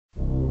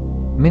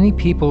Many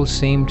people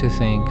seem to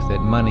think that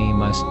money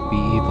must be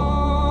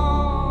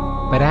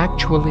evil, but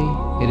actually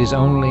it is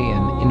only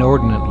an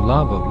inordinate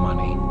love of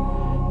money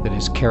that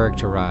is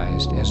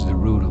characterized as the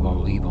root of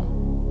all evil.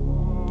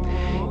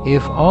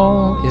 If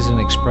all is an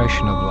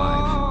expression of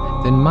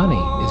life, then money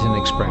is an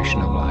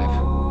expression of life,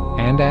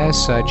 and as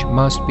such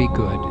must be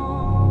good.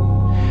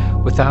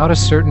 Without a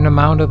certain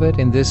amount of it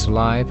in this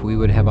life, we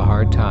would have a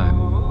hard time.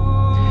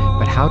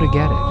 But how to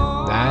get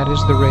it? That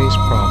is the raised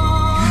problem.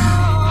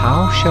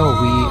 How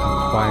shall we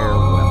acquire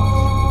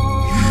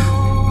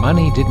wealth?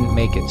 Money didn't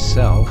make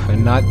itself,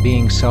 and not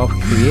being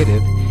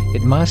self-creative,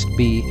 it must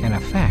be an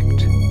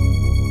effect.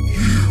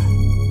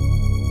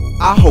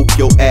 I hope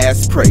your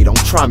ass pray,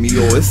 don't try me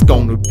or it's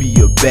gonna be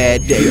a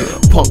bad day.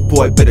 Punk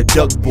boy better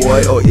duck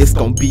boy or it's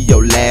gonna be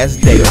your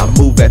last day. I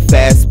move at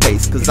fast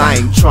pace cause I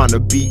ain't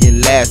tryna be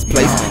in last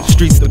place.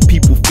 Streets the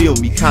people feel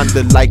me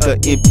kinda like an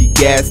empty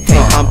gas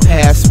tank. I'm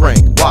past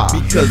rank, why?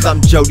 Because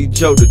I'm Jody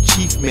Joe the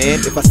chief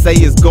man. If I say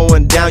it's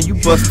going down, you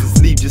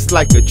busters leave just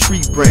like a tree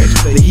branch.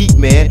 The heat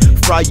man,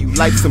 fry you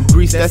like some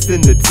grease that's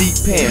in the deep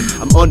pan.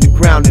 I'm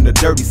underground in the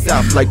dirty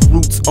south like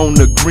roots on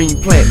a green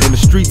plant. In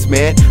the streets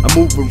man, I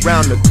move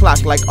around the clock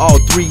like all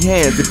three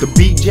hands. If the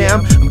beat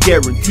jam, I'm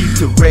guaranteed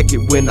to wreck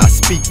it when I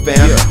speak, fam.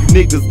 You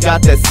niggas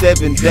got that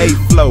 7-day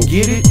flow.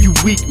 Get it? You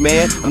weak,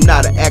 man. I'm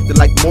not an actor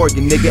like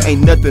Morgan, nigga. Ain't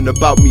nothing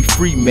about me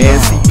free, man.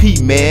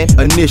 CP, man.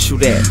 Initial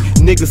that.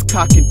 Niggas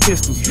cocking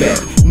pistols back.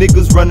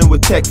 Niggas running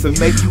with texts and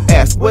make you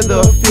ask where the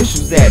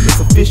officials at. It's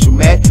official,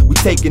 man. We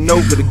taking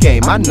over the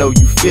game. I know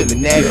you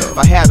feeling that. If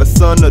I had a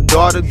son or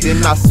daughter,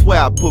 then I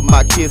swear I'd put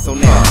my kids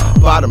on that.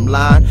 Bottom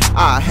line,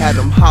 I had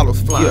them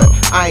hollows flying.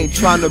 I ain't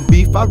trying to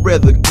beef, I'd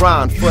rather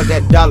grind for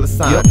that dollar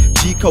sign.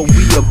 G-code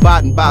we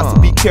abiding by,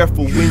 so be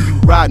careful when you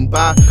riding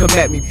by. Come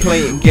at me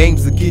playing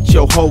games to get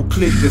your whole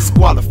clique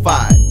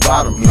disqualified.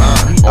 Bottom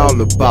line, we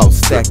all about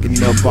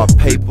stacking up our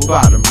paper.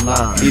 Bottom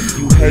line, if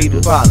you hate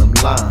us, bottom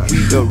line, we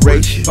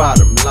erase you.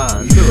 Bottom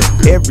line,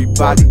 look,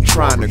 everybody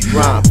trying to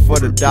grind for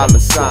the dollar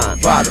sign.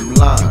 Bottom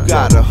line, you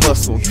gotta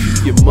hustle,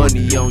 keep your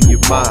money on your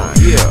mind.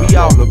 We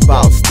all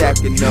about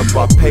stacking up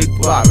our paper.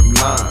 Bottom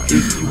line,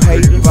 if you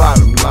hate us,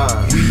 bottom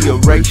line, we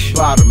erase you.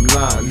 Bottom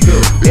line,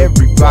 look,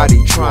 everybody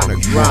trying to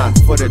grind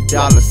for the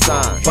dollar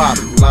sign.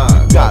 Bottom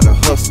line, gotta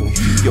hustle,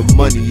 keep your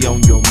money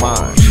on your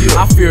mind.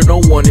 I fear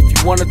no one. If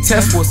you wanna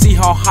test, we'll see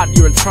how hot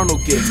your internal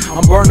gets.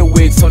 I'm burning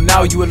wigs, so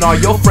now you and all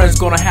your friends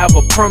gonna have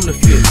a permanent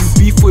fix.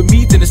 You beef with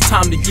me, then it's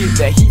time to get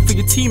that heat for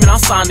your team, and I'll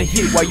sign the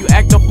hit. While you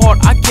act up hard,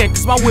 I can't,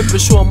 cause my whip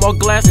is showing more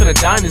glass than a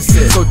dining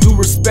set. So do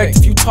respect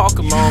if you talk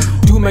along.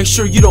 Do make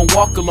sure you don't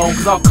walk alone,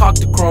 cause I'll cock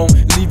the chrome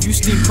and leave you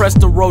steam pressed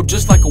the road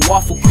just like a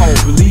waffle cone.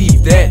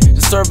 Believe that,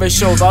 the survey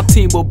shows our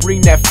team will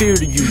bring that fear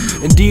to you.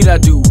 Indeed I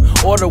do.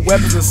 Order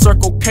weapons and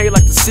Circle K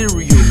like the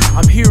cereal.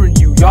 I'm hearing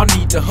you, y'all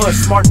need to hush.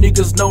 Smart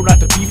niggas know not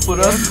to beef with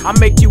us. I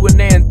make you an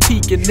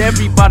antique and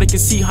everybody can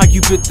see how you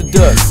bit the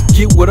dust.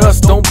 Get with us,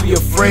 don't be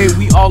afraid.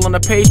 We all on the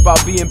page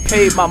about being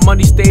paid. My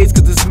money stays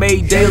cause it's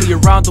made daily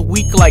around the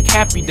week like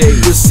happy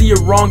days. You'll see it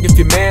wrong if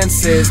your man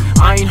says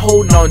I ain't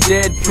holding on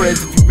dead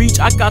preds. If you reach,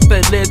 I got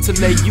that lead to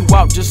lay you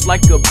out just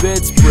like a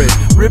bedspread.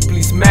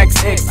 Ripley's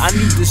Max X, I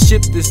need to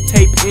ship this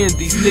tape in.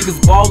 These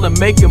niggas ballin',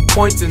 making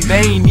points and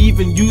they ain't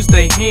even use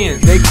their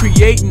hands. They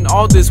creating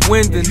all this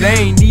wind and they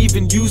ain't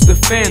even use the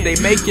fan. They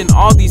making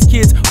all these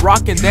kids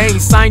rockin', they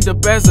ain't signed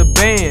up as a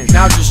band.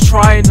 Now just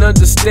try and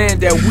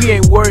understand that we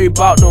ain't worried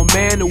about no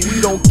man, and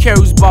we don't care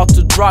who's about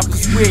to drop,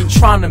 cause we ain't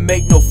trying to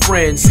make no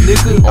friends,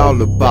 nigga. We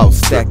all about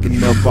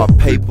stacking up our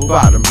paper.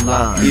 Bottom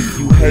line, if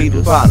you hate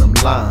us, bottom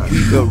line,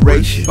 we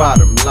erase you.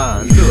 Bottom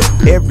line,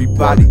 look,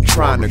 everybody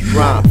trying to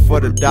grind for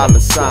the dollar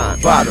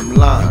sign. Bottom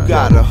line, you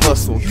gotta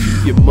hustle,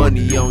 keep your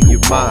money on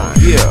your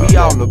mind. We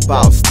all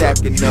about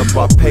stacking up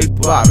our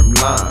paper. Bottom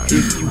line,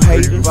 if you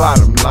hate us,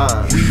 bottom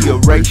line, we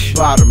erase you.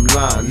 Bottom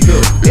line,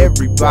 look,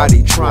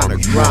 everybody trying to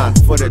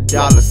grind for the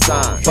dollar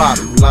sign.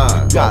 Bottom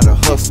line, gotta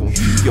hustle,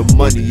 keep your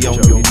money on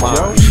your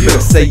mind.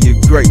 Better say your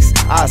grace,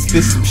 I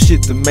spit some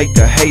shit to make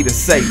a hater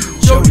say,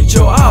 Jody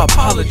Joe, I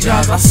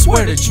apologize, I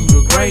swear that you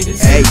the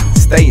greatest. Hey,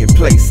 stay in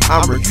place,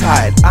 I'm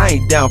retired, I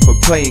ain't down for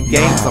playing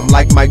games. I'm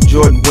like Mike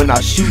Jordan, when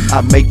I shoot,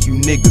 I make you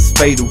niggas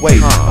fade away.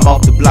 I'm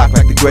off the block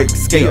like the great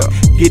escape,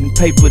 getting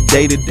paper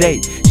day to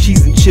day.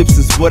 Cheese and chips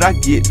is what I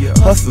get,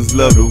 hustlers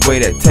love the way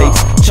that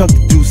tastes. Chunk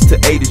the deuce to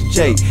A to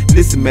J.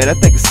 Listen man, I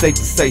think it's safe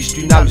to say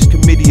Street Knowledge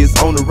Committee is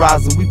on the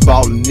rise and we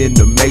ballin' in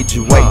a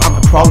major way.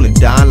 I'm crawling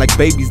down like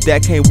babies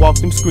that can't walk,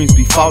 them screens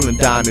be falling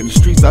down. In the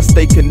streets I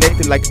stay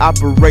connected like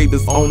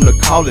operators on the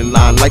calling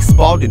line. Like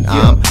Spalding,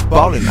 I'm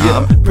ballin',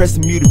 I'm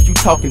pressing mute if you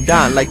talking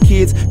down. Like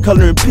kids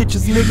coloring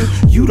pictures, nigga,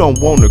 you don't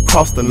wanna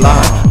cross the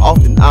line.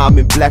 Often I'm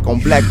in black on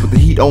black with the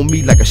heat on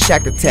me like a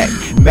shack attack.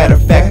 Matter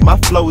of fact, my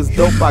flow is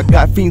dope, I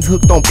got fiends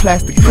hooked on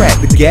plastic crack.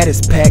 The gat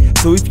is packed,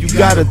 so if you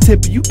got a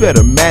temper, you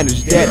better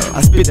manage that.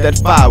 I spit that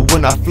fire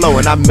when I flow,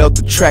 and I melt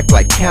the track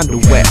like candle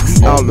wax.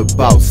 We all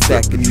about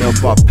stacking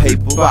up our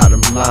paper,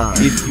 bottom line.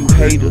 If you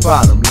hate us,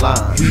 bottom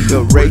line. We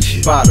erase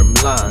you, bottom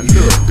line.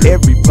 Look,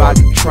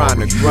 everybody trying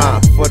to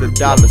grind for the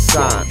dollar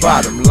sign,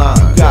 bottom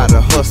line.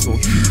 Gotta hustle,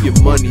 keep your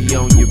money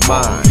on your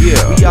mind.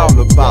 Yeah, we all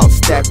about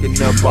stacking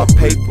up our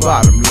paper,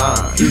 bottom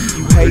line. If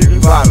you hate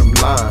us, bottom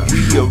line.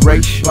 We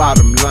erase you,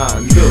 bottom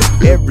line. Look,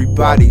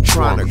 everybody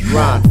trying to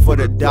grind for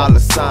the dollar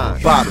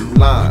sign, bottom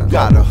line.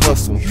 Gotta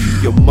hustle,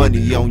 keep your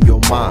money on your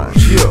mind.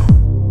 Yeah.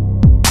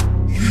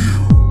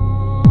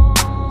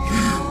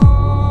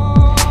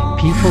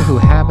 People who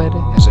have it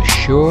as a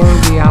sure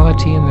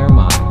reality in their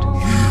mind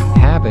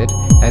have it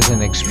as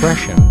an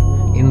expression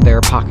in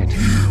their pocket.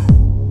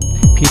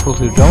 People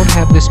who don't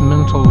have this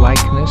mental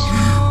likeness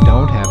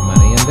don't have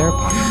money in their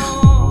pockets.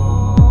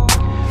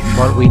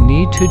 What we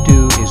need to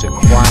do is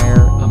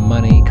acquire a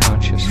money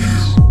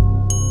consciousness.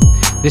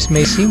 This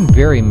may seem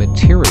very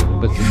material,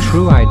 but the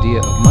true idea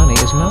of money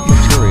is not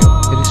material,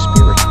 it is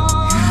spiritual.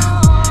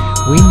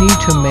 We need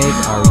to make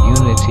our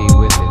unity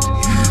with it.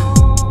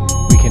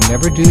 We can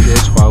never do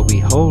this while we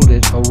hold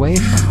it away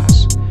from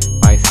us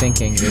by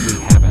thinking that we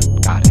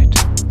haven't got it.